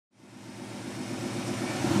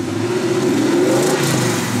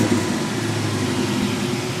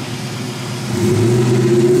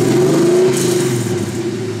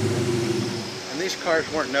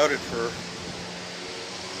weren't noted for,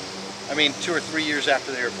 I mean, 2 or 3 years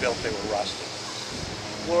after they were built, they were rusted.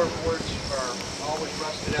 Floorboards are always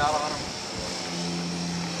rusted out on them.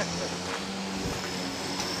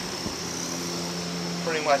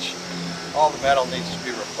 Pretty much all the metal needs to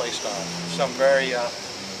be replaced on them. Some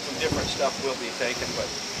different stuff will be taken, but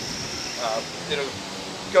it'll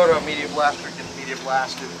go to a media blaster, get media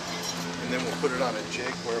blasted, and then we'll put it on a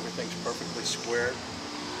jig where everything's perfectly squared.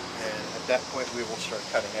 And at that point, we will start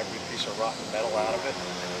cutting every piece of rotten metal out of it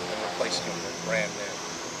and replacing them with brand new.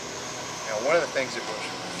 Now, one of the things that was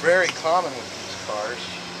very common with these cars,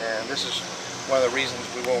 and this is one of the reasons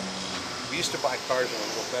we used to buy cars in a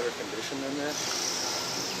little better condition than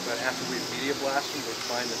this, but after we media blast them, we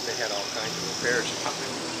find that they had all kinds of repairs on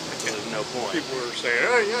them. So there's no point. People were saying,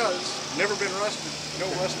 oh yeah, it's never been rusted, no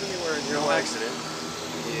rust anywhere. And no accident.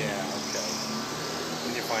 Yeah, okay.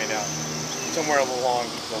 Then you find out somewhere along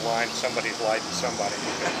the line somebody's lied to somebody.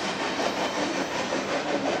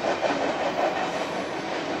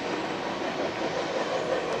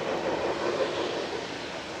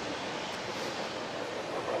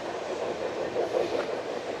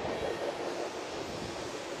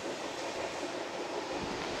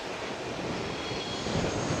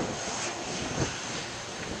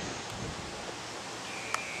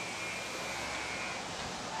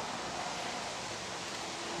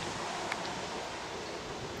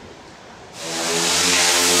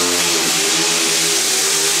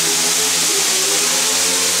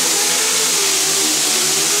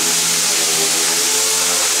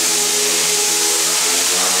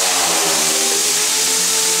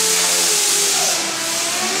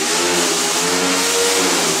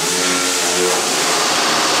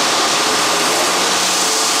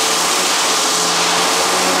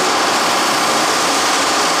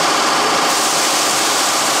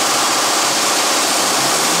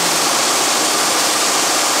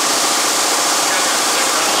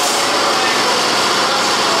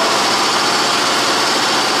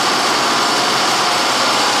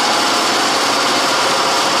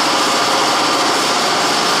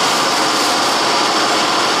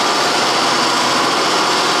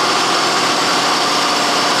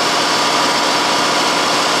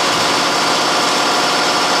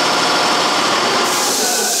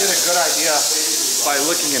 By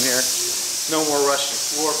looking in here, no more rusted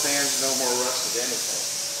floor pans, no more rusted anything.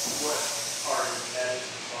 What are your heads,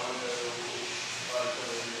 Bondo,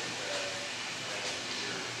 Button,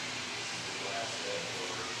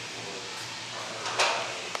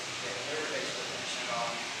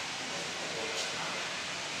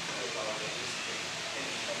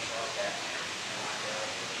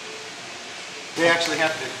 They actually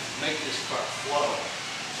have to make this car flow.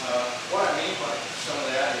 What I mean by some of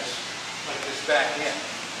that is like this back end.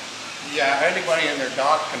 Yeah, anybody and their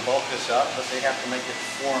dog can bulk this up, but they have to make it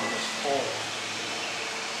form this full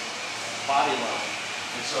body line.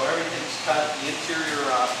 And so everything's cut, the interior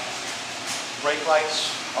brake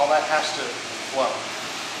lights, all that has to flow.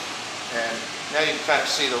 And now you can kind of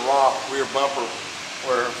see the raw rear bumper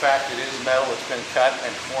where in fact it is metal, it's been cut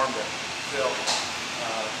and formed and filled.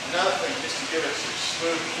 Another thing, just to give it some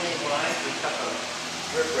smooth, clean lines, we cut the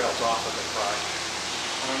rib rails off of the car.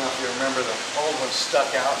 I don't know if you remember, the old ones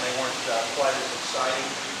stuck out and they weren't quite as exciting.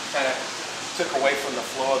 Kind of took away from the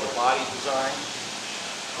flow of the body design.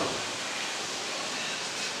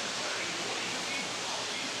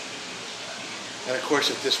 And of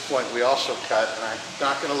course at this point we also cut, and I'm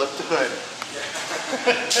not going to lift the hood,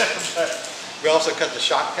 we also cut the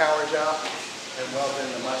shock towers out and welded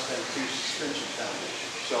in the Mustang 2 suspension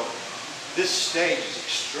foundation. So this stage is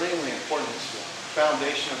extremely important. It's the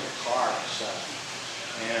foundation of the car itself.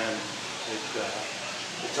 And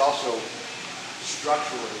it's also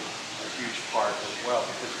structurally a huge part as well,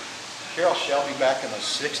 because Carroll Shelby back in the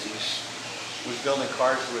 60s was building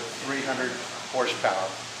cars with 300 horsepower.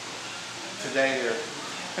 Today they're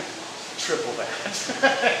triple that.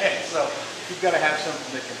 So you've got to have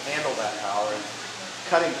something that can handle that power. And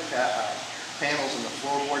cutting panels in the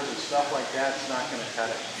floorboards and stuff like that is not going to cut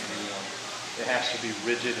it. It has to be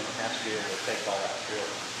rigid and it has to be able to take all that through.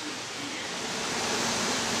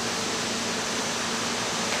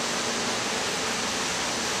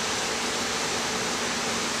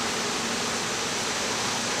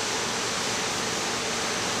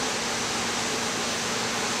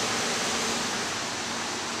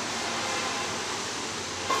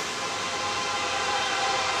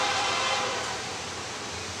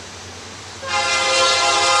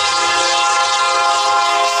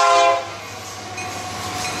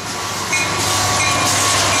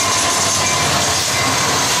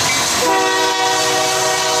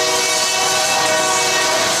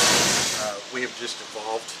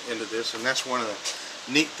 one of the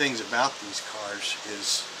neat things about these cars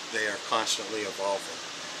is they are constantly evolving.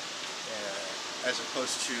 As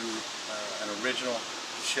opposed to an original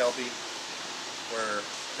Shelby where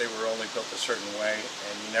they were only built a certain way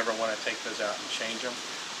and you never want to take those out and change them.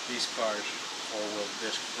 These cars, four-wheel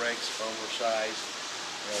disc brakes, oversized,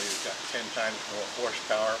 you've got 10 times more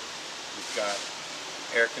horsepower, you've got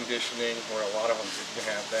air conditioning where a lot of them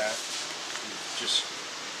didn't have that.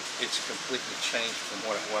 It's completely changed from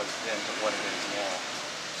what it was then to what it is now.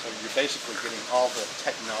 So you're basically getting all the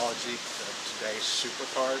technology of today's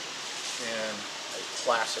supercars in a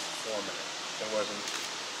classic format. There wasn't,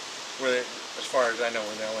 as far as I know,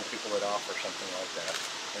 we're the only people that offer something like that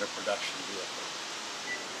in a production vehicle.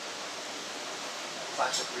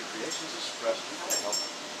 Classic Recreations is Preston. How can I help you?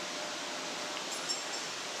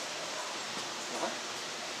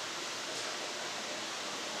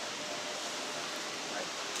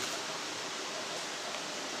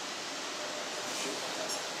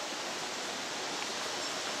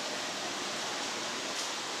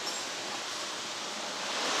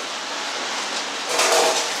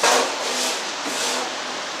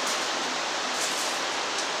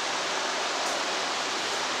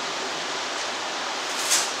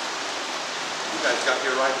 You guys got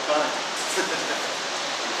here right time.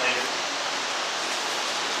 Thank you.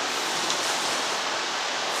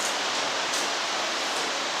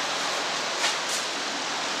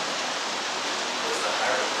 There's a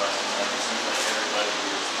higher price, and it seems like everybody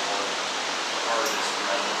is more artist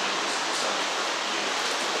rather than just somebody for you.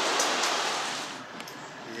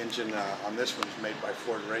 The engine on this one is made by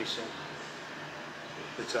Ford Racing.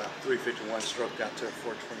 It's a 351 stroked out to a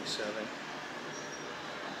 427.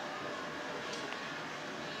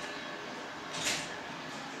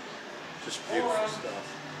 Just beautiful stuff.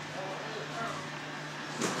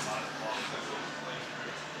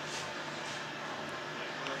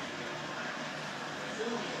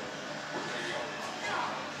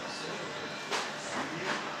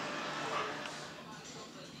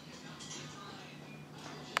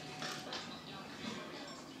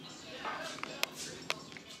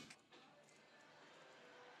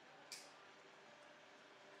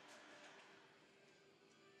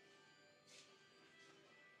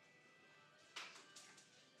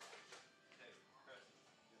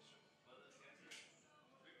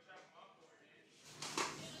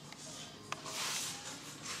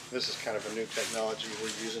 This is kind of a new technology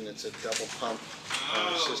we're using. It's a double pump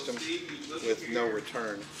system with no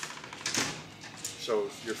return. So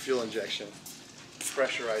your fuel injection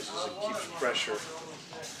pressurizes and keeps pressure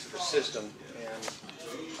to the system. And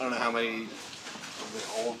I don't know how many of the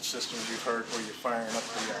old systems you've heard where you're firing up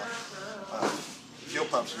the fuel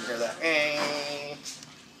pumps and you hear that.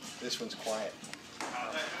 This one's quiet.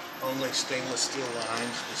 Only stainless steel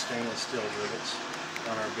lines, the stainless steel rivets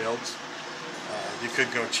on our builds. You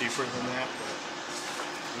could go cheaper than that, but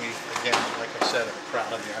again, like I said, I'm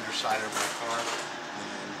proud of the underside of my car,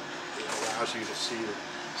 and it allows you to see that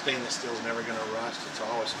stainless steel is never going to rust. It's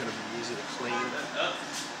always going to be easy to clean.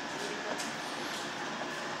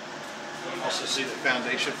 Also see the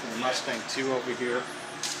foundation for the Mustang 2 over here,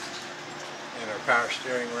 and our power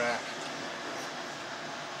steering rack.